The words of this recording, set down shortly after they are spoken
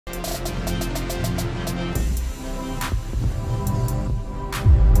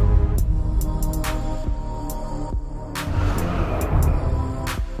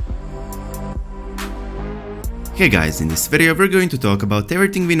Hey guys, in this video we're going to talk about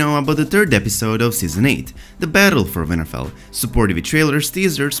everything we know about the third episode of Season 8, the Battle for Winterfell, supported with trailers,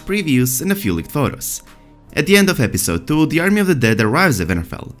 teasers, previews and a few leaked photos. At the end of episode 2, the army of the dead arrives at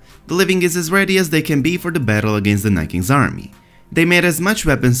Winterfell. The living is as ready as they can be for the battle against the Night King's army. They made as much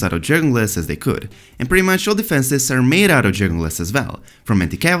weapons out of dragonglass as they could, and pretty much all defenses are made out of dragonglass as well, from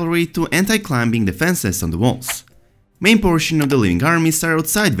anti-cavalry to anti-climbing defenses on the walls. Main portion of the living armies are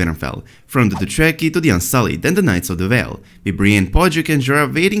outside Winterfell, from the Dothraki to the Unsullied and the Knights of the Vale, with Brienne, Podrick and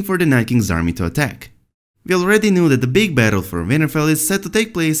Jorah waiting for the Night King's army to attack. We already knew that the big battle for Winterfell is set to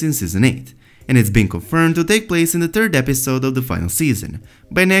take place in Season 8, and it's been confirmed to take place in the third episode of the final season,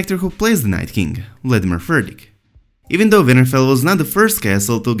 by an actor who plays the Night King, Vladimir Ferdig. Even though Winterfell was not the first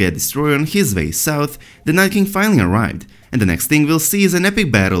castle to get destroyed on his way south, the Night King finally arrived, and the next thing we'll see is an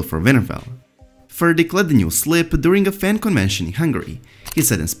epic battle for Winterfell. Ferdig let the news slip during a fan convention in Hungary. He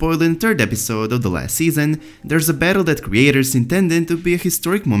said and spoiled in the third episode of the last season, there's a battle that creators intended to be a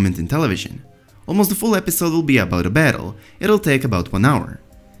historic moment in television. Almost the full episode will be about a battle, it'll take about 1 hour.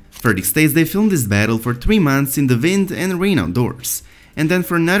 Ferdig states they filmed this battle for 3 months in the wind and rain outdoors, and then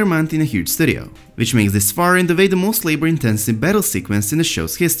for another month in a huge studio, which makes this far and away the most labor-intensive battle sequence in the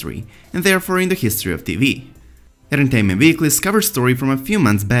show's history, and therefore in the history of TV. Entertainment Weekly's cover story from a few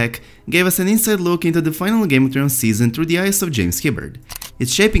months back gave us an inside look into the final Game of Thrones season through the eyes of James Hibberd.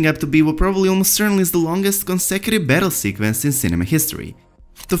 It's shaping up to be what probably almost certainly is the longest consecutive battle sequence in cinema history.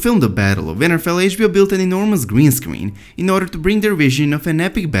 To film the Battle of Winterfell, HBO built an enormous green screen in order to bring their vision of an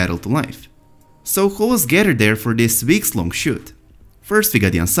epic battle to life. So who was gathered there for this weeks-long shoot? First we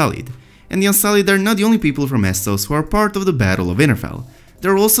got the Unsullied, and the Unsullied are not the only people from Essos who are part of the Battle of Winterfell,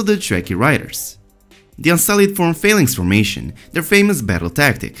 there are also the Dothraki riders. The Unsullied form Phalanx Formation, their famous battle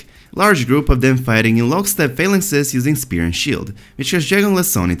tactic, large group of them fighting in lockstep phalanxes using spear and shield, which has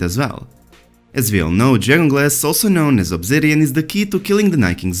dragonglass on it as well. As we all know, dragonglass, also known as obsidian, is the key to killing the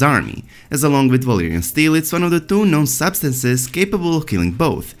Night King's army, as along with Valyrian steel it's one of the 2 known substances capable of killing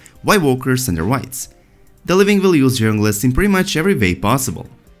both White Walkers and their whites. The living will use dragonglass in pretty much every way possible.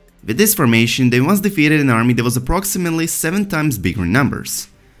 With this formation, they once defeated an army that was approximately 7 times bigger in numbers.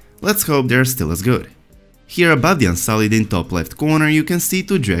 Let's hope they are still as good. Here above the Unsullied in top left corner you can see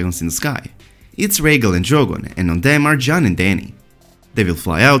 2 dragons in the sky. It's Rhaegal and Drogon, and on them are Jon and Dany. They will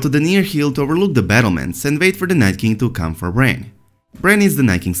fly out to the near hill to overlook the battlements and wait for the Night King to come for Bran. Bran is the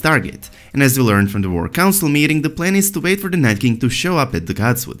Night King's target, and as we learned from the War Council meeting, the plan is to wait for the Night King to show up at the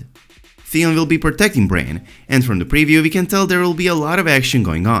Godswood. Theon will be protecting Bran, and from the preview we can tell there will be a lot of action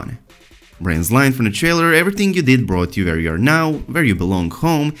going on. Bran's line from the trailer, "Everything you did brought you where you are now, where you belong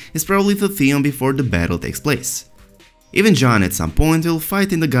home," is probably to Theon before the battle takes place. Even Jon at some point will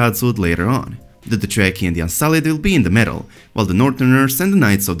fight in the Godswood later on. The Dothraki and the Unsullied will be in the middle, while the Northerners and the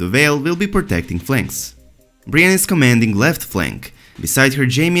Knights of the Vale will be protecting flanks. Brienne is commanding left flank, beside her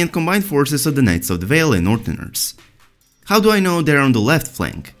Jaime and combined forces of the Knights of the Vale and Northerners. How do I know they're on the left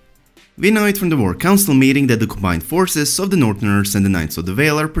flank? We know it from the War Council meeting that the combined forces of the Northerners and the Knights of the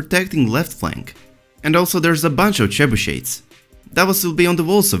Vale are protecting left flank. And also there's a bunch of trebuchets. Davos will be on the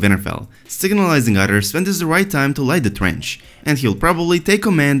walls of Winterfell, signalizing others when it is the right time to light the trench, and he'll probably take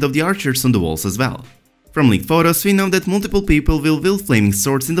command of the archers on the walls as well. From leaked photos we know that multiple people will wield flaming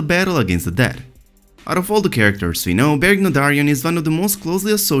swords in the battle against the dead. Out of all the characters we know, Beric Dondarrion is one of the most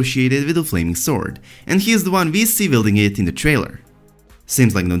closely associated with the flaming sword, and he is the one we see wielding it in the trailer.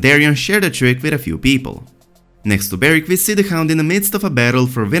 Seems like Dondarrion shared a trick with a few people. Next to Beric we see the Hound in the midst of a battle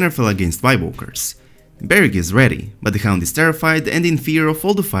for Winterfell against White Walkers. Beric is ready, but the Hound is terrified and in fear of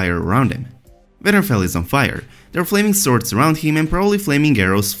all the fire around him. Winterfell is on fire, there are flaming swords around him and probably flaming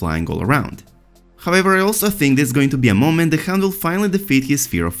arrows flying all around. However, I also think this is going to be a moment the Hound will finally defeat his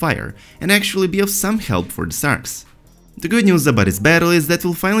fear of fire and actually be of some help for the Starks. The good news about this battle is that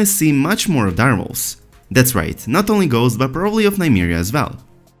we'll finally see much more of direwolves. That's right, not only Ghost but probably of Nymeria as well.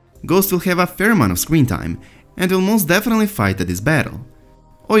 Ghost will have a fair amount of screen time, and will most definitely fight at this battle.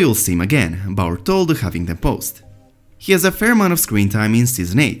 Or you'll see him again, Bauer told the Huffington Post. He has a fair amount of screen time in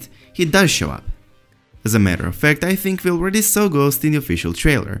Season 8, he does show up. As a matter of fact, I think we already saw Ghost in the official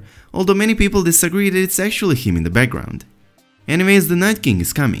trailer, although many people disagree that it's actually him in the background. Anyways, the Night King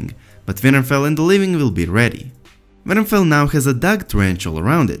is coming, but Winterfell and the living will be ready. Winterfell now has a dug trench all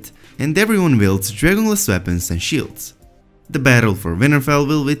around it, and everyone wields dragonglass weapons and shields. The Battle for Winterfell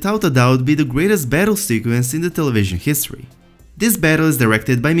will without a doubt be the greatest battle sequence in the television history. This battle is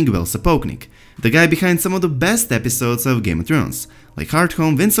directed by Miguel Sapochnik, the guy behind some of the best episodes of Game of Thrones, like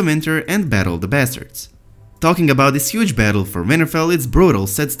Hardhome, Winds of Winter and Battle of the Bastards. Talking about this huge battle for Winterfell, it's brutal,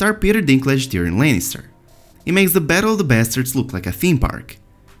 said star Peter Dinklage Tyrion Lannister. It makes the Battle of the Bastards look like a theme park.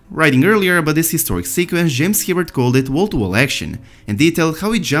 Writing earlier about this historic sequence, James Hibbert called it wall-to-wall action and detailed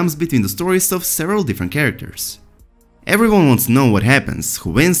how it jumps between the stories of several different characters. Everyone wants to know what happens, who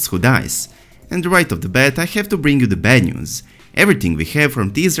wins, who dies, and right off the bat I have to bring you the bad news. Everything we have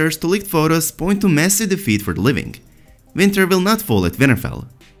from teasers to leaked photos point to massive defeat for the living. Winter will not fall at Winterfell.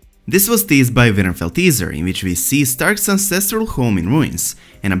 This was teased by Winterfell teaser, in which we see Stark's ancestral home in ruins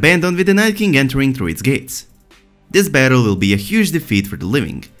and abandoned with the Night King entering through its gates. This battle will be a huge defeat for the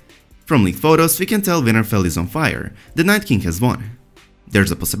living. From leaked photos we can tell Winterfell is on fire, the Night King has won.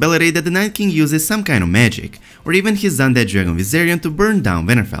 There's a possibility that the Night King uses some kind of magic, or even his undead dragon Viserion to burn down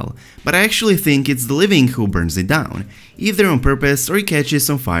Winterfell, but I actually think it's the living who burns it down, either on purpose or it catches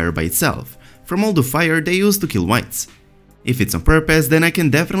on fire by itself, from all the fire they use to kill whites. If it's on purpose, then I can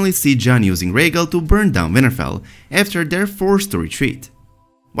definitely see Jon using Rhaegal to burn down Winterfell after they're forced to retreat.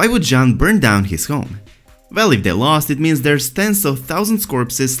 Why would Jon burn down his home? Well, if they lost, it means there's tens of thousands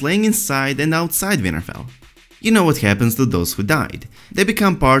corpses laying inside and outside Winterfell. You know what happens to those who died. They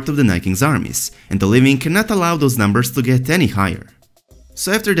become part of the Night King's armies, and the living cannot allow those numbers to get any higher.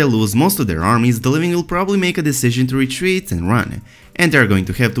 So after they lose most of their armies, the living will probably make a decision to retreat and run, and they're going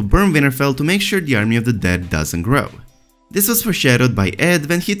to have to burn Winterfell to make sure the army of the dead doesn't grow. This was foreshadowed by Ed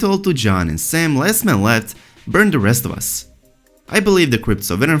when he told to Jon and Sam, last man left, burn the rest of us. I believe the crypts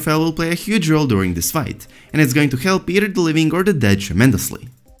of Winterfell will play a huge role during this fight, and it's going to help either the living or the dead tremendously.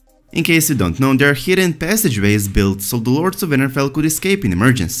 In case you don't know, there are hidden passageways built so the Lords of Winterfell could escape in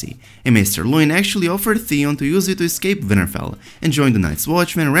emergency, and Maester Luwin actually offered Theon to use it to escape Winterfell and join the Night's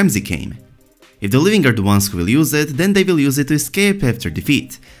Watch when Ramsay came. If the living are the ones who will use it, then they will use it to escape after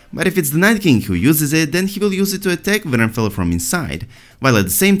defeat, but if it's the Night King who uses it, then he will use it to attack Winterfell from inside, while at the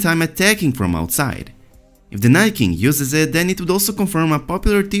same time attacking from outside. If the Night King uses it, then it would also confirm a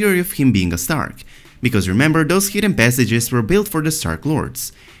popular theory of him being a Stark, because remember, those hidden passages were built for the Stark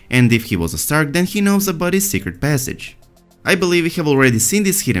Lords, and if he was a Stark, then he knows about his secret passage. I believe we have already seen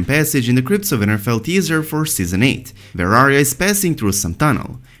this hidden passage in the Crypts of Winterfell teaser for Season 8, where Arya is passing through some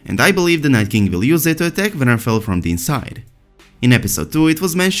tunnel, and I believe the Night King will use it to attack Winterfell from the inside. In episode 2 it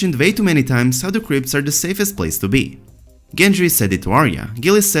was mentioned way too many times how the crypts are the safest place to be. Gendry said it to Arya,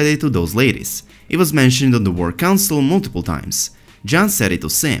 Gilly said it to those ladies, it was mentioned on the War Council multiple times, Jon said it to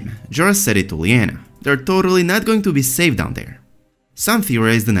Sam, Jorah said it to Lyanna, they're totally not going to be safe down there. Some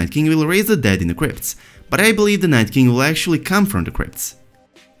theorize the Night King will raise the dead in the crypts, but I believe the Night King will actually come from the crypts.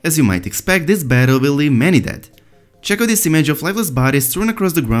 As you might expect, this battle will leave many dead. Check out this image of lifeless bodies strewn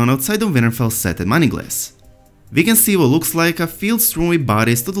across the ground outside of Winterfell's set at Moneyglass. We can see what looks like a field strewn with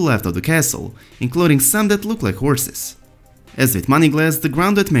bodies to the left of the castle, including some that look like horses. As with Moneyglass, the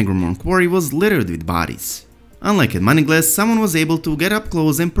ground at Megromorn Quarry was littered with bodies. Unlike at Moneyglass, someone was able to get up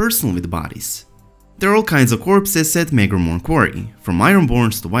close and personal with the bodies. There are all kinds of corpses at Megromorn Quarry, from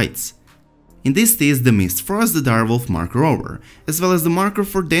Ironborns to Whites. In this tease, the Mist froze the Direwolf marker over, as well as the marker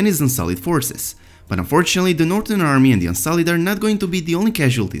for Dany's Unsullied forces, but unfortunately the Northern Army and the Unsullied are not going to be the only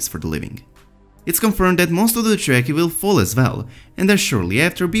casualties for the living. It's confirmed that most of the Dothraki will fall as well, and then shortly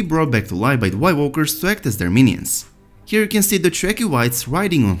after be brought back to life by the White Walkers to act as their minions. Here you can see the Dothraki Whites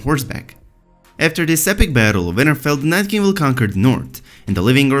riding on horseback. After this epic battle of Winterfell, the Night King will conquer the north, and the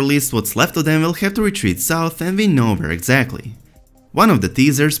living, or at least what's left of them, will have to retreat south, and we know where exactly. One of the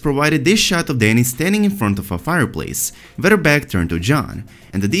teasers provided this shot of Dany standing in front of a fireplace, with her back turned to Jon,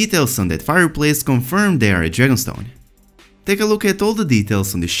 and the details on that fireplace confirm they are at Dragonstone. Take a look at all the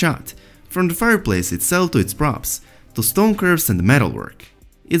details on this shot, from the fireplace itself to its props, to stone curves and the metalwork.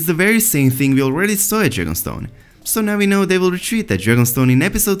 It's the very same thing we already saw at Dragonstone, so now we know they will retreat at Dragonstone in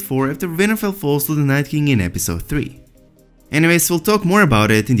episode 4 after Winterfell falls to the Night King in episode 3. Anyways, we'll talk more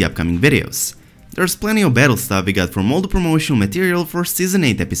about it in the upcoming videos. There's plenty of battle stuff we got from all the promotional material for Season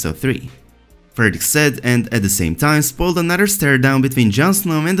 8 episode 3. Verdict said, and at the same time spoiled another stare down between Jon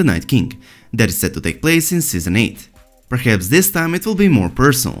Snow and the Night King, that is set to take place in Season 8. Perhaps this time it will be more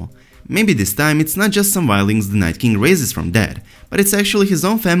personal. Maybe this time it's not just some wildlings the Night King raises from dead, but it's actually his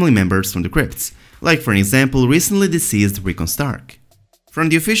own family members from the crypts, like for example recently deceased Rickon Stark. From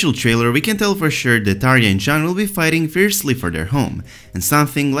the official trailer we can tell for sure that Arya and Jon will be fighting fiercely for their home, and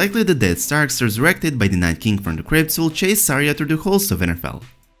something likely the dead Starks resurrected by the Night King from the crypts will chase Arya through the halls of Winterfell.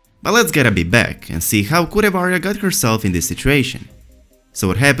 But let's get a bit back and see how could have Arya got herself in this situation. So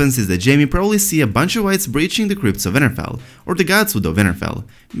what happens is that Jaime probably see a bunch of whites breaching the crypts of Winterfell, or the Godswood of Winterfell,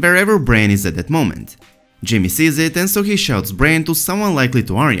 wherever Bran is at that moment. Jaime sees it, and so he shouts Bran to someone likely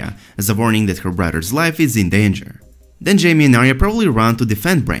to Arya, as a warning that her brother's life is in danger. Then Jaime and Arya probably run to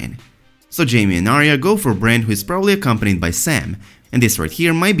defend Bran. So Jaime and Arya go for Bran, who is probably accompanied by Sam, and this right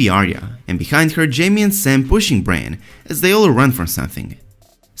here might be Arya, and behind her Jaime and Sam pushing Bran, as they all run from something.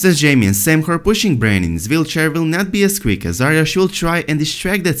 Since Jaime and Sam who are pushing Bran in his wheelchair will not be as quick as Arya, she will try and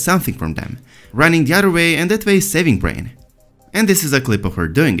distract that something from them, running the other way and that way saving Bran. And this is a clip of her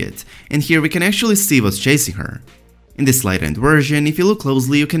doing it, and here we can actually see what's chasing her. In this light-end version, if you look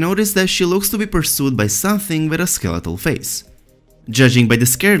closely, you can notice that she looks to be pursued by something with a skeletal face. Judging by the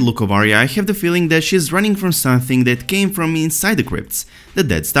scared look of Arya, I have the feeling that she's running from something that came from inside the crypts, the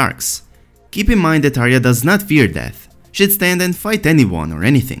Dead Starks. Keep in mind that Arya does not fear death. She'd stand and fight anyone or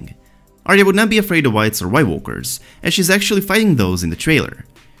anything. Arya would not be afraid of Whites or White Walkers, as she's actually fighting those in the trailer.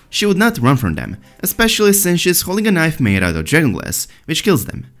 She would not run from them, especially since she's holding a knife made out of dragonglass, which kills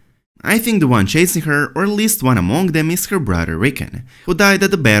them. I think the one chasing her, or at least one among them, is her brother Rickon, who died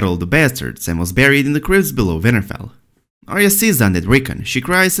at the Battle of the Bastards and was buried in the crypts below Winterfell. Arya sees undead Rickon, she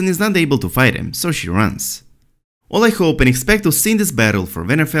cries and is not able to fight him, so she runs. All I hope and expect to see in this battle for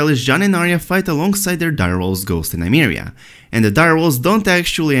Winterfell is Jon and Arya fight alongside their direwolves Ghost and Nymeria, and the direwolves don't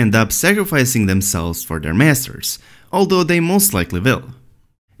actually end up sacrificing themselves for their masters, although they most likely will.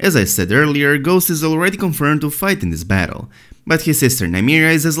 As I said earlier, Ghost is already confirmed to fight in this battle, but his sister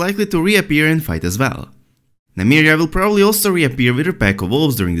Nymeria is as likely to reappear and fight as well. Nymeria will probably also reappear with her pack of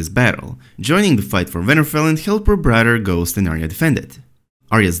wolves during this battle, joining the fight for Winterfell and help her brother Ghost and Arya defend it.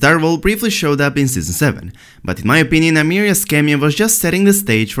 Arya's direwolf briefly showed up in Season 7, but in my opinion Nymeria's cameo was just setting the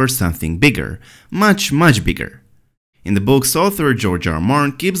stage for something bigger, much bigger. In the book's author George R. R.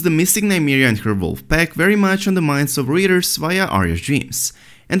 Martin keeps the missing Nymeria and her wolf pack very much on the minds of readers via Arya's dreams,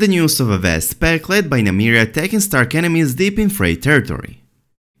 and the news of a vast pack led by Nymeria attacking Stark enemies deep in Frey territory.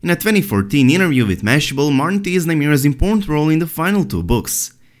 In a 2014 interview with Mashable, Martin teased Nymeria's important role in the final 2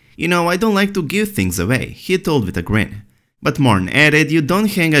 books. "You know, I don't like to give things away," he told with a grin. But Martin added, "You don't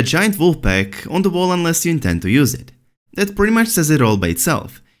hang a giant wolf pack on the wall unless you intend to use it." That pretty much says it all by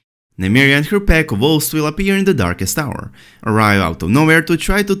itself. Nymeria and her pack of wolves will appear in the Darkest Hour, arrive out of nowhere to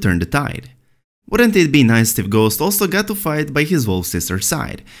try to turn the tide. Wouldn't it be nice if Ghost also got to fight by his wolf sister's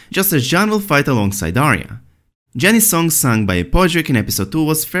side, just as Jon will fight alongside Arya? Jenny's song sung by Podrick in episode 2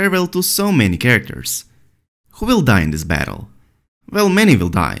 was farewell to so many characters. Who will die in this battle? Well, many will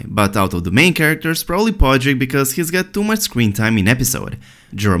die, but out of the main characters, probably Podrick because he's got too much screen time in episode,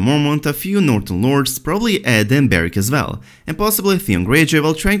 Jorah Mormont, a few Northern Lords, probably Ed and Beric as well, and possibly Theon Greyjoy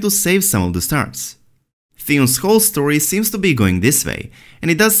while trying to save some of the Starks. Theon's whole story seems to be going this way,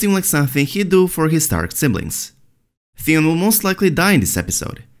 and it does seem like something he'd do for his Stark siblings. Theon will most likely die in this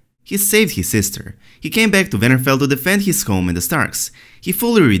episode. He saved his sister, he came back to Winterfell to defend his home and the Starks, he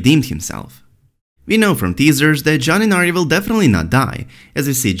fully redeemed himself. We know from teasers that Jon and Arya will definitely not die, as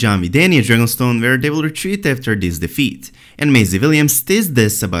we see Jon with Dany at Dragonstone where they will retreat after this defeat, and Maisie Williams teased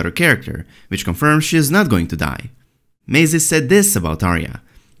this about her character, which confirms she is not going to die. Maisie said this about Arya: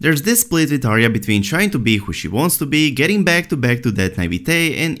 "There's this split with Arya between trying to be who she wants to be, getting back to that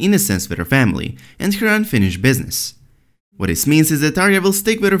naivete and innocence with her family, and her unfinished business." What this means is that Arya will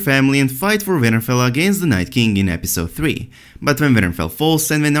stick with her family and fight for Winterfell against the Night King in episode 3, but when Winterfell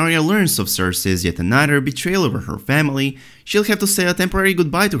falls and when Arya learns of Cersei's yet another betrayal over her family, she'll have to say a temporary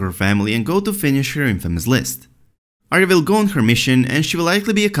goodbye to her family and go to finish her infamous list. Arya will go on her mission and she will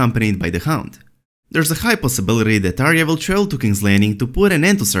likely be accompanied by the Hound. There's a high possibility that Arya will travel to King's Landing to put an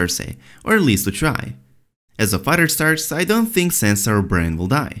end to Cersei, or at least to try. As of other Starks, I don't think Sansa or Bran will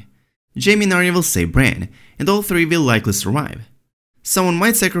die. Jaime and Arya will save Bran, and all 3 will likely survive. Someone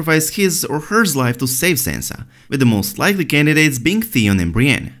might sacrifice his or her life to save Sansa, with the most likely candidates being Theon and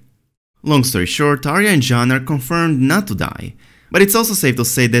Brienne. Long story short, Arya and Jon are confirmed not to die, but it's also safe to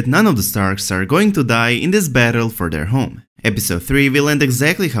say that none of the Starks are going to die in this battle for their home. Episode 3 will end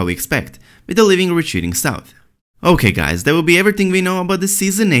exactly how we expect, with the living retreating south. Okay guys, that will be everything we know about the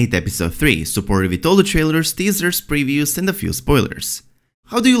Season 8 Episode 3, supported with all the trailers, teasers, previews and a few spoilers.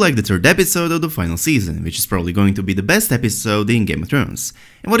 How do you like the 3rd episode of the final season, which is probably going to be the best episode in Game of Thrones?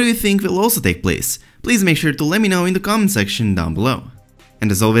 And what do you think will also take place? Please make sure to let me know in the comment section down below.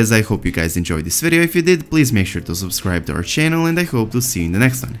 And as always, I hope you guys enjoyed this video. If you did, please make sure to subscribe to our channel and I hope to see you in the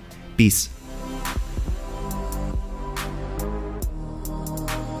next one. Peace.